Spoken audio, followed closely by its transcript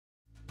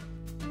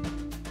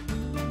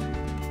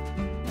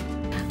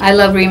I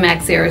love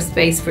RE/MAX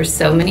Aerospace for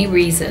so many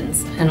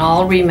reasons, and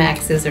all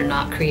RE/MAXes are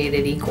not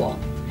created equal.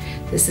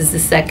 This is the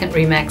second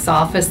RE/MAX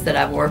office that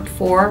I've worked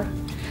for.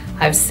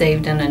 I've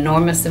saved an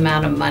enormous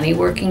amount of money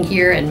working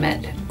here and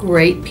met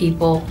great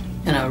people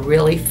in a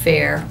really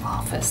fair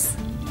office.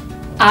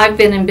 I've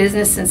been in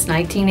business since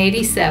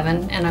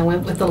 1987, and I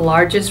went with the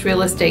largest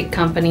real estate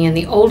company and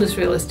the oldest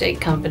real estate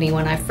company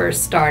when I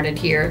first started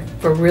here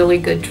for really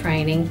good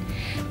training.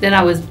 Then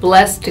I was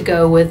blessed to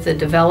go with the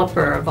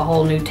developer of a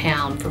whole new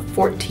town for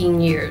 14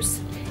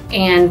 years.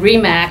 And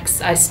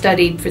RE/MAX, I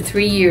studied for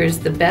 3 years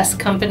the best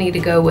company to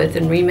go with,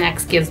 and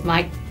RE/MAX gives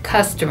my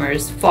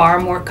customers far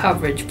more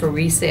coverage for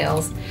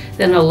resales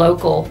than a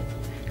local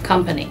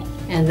company,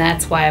 and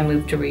that's why I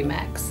moved to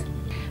RE/MAX.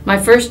 My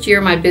first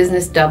year, my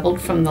business doubled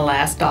from the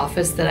last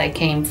office that I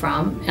came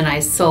from, and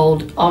I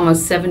sold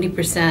almost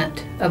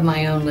 70% of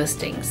my own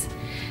listings,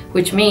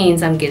 which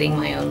means I'm getting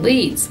my own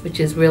leads, which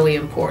is really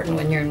important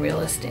when you're in real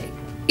estate.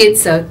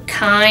 It's a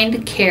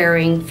kind,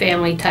 caring,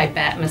 family type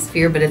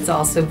atmosphere, but it's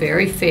also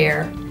very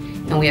fair,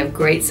 and we have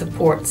great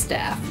support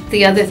staff.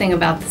 The other thing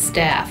about the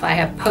staff, I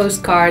have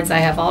postcards, I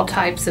have all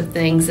types of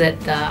things that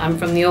I'm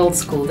from the old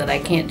school that I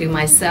can't do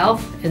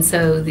myself, and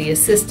so the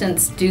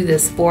assistants do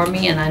this for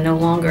me, and I no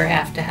longer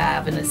have to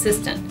have an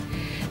assistant.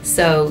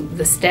 So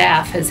the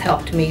staff has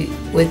helped me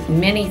with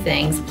many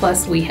things,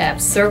 plus we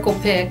have circle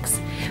picks,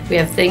 we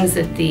have things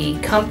that the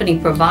company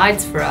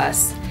provides for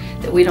us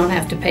that we don't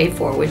have to pay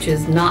for, which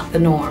is not the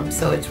norm.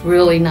 So it's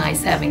really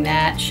nice having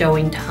that,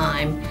 showing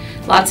time,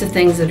 lots of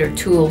things that are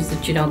tools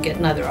that you don't get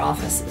in other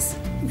offices.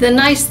 The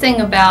nice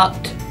thing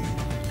about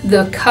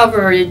the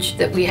coverage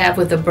that we have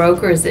with a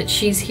broker is that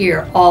she's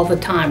here all the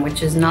time,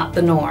 which is not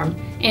the norm,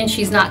 and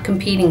she's not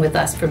competing with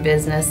us for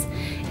business,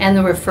 and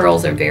the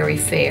referrals are very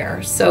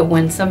fair. So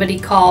when somebody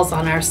calls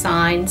on our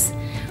signs,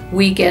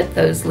 we get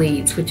those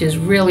leads, which is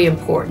really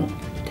important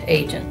to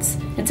agents.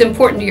 It's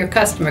important to your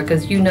customer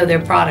because you know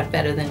their product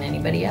better than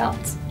anybody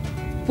else.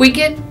 We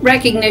get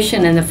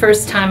recognition, and the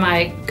first time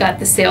I got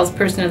the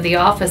salesperson of the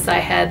office, I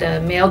had a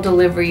mail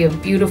delivery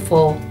of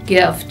beautiful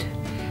gift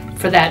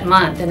for that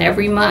month, and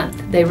every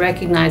month they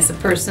recognize the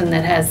person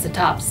that has the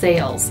top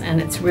sales,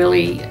 and it's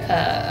really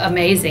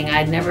amazing.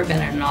 I'd never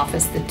been in an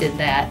office that did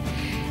that.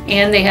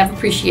 And they have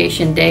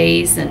appreciation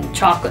days and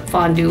chocolate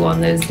fondue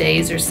on those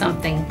days, or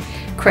something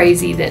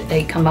crazy that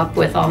they come up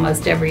with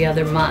almost every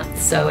other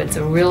month. So it's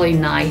a really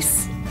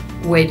nice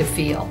way to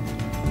feel.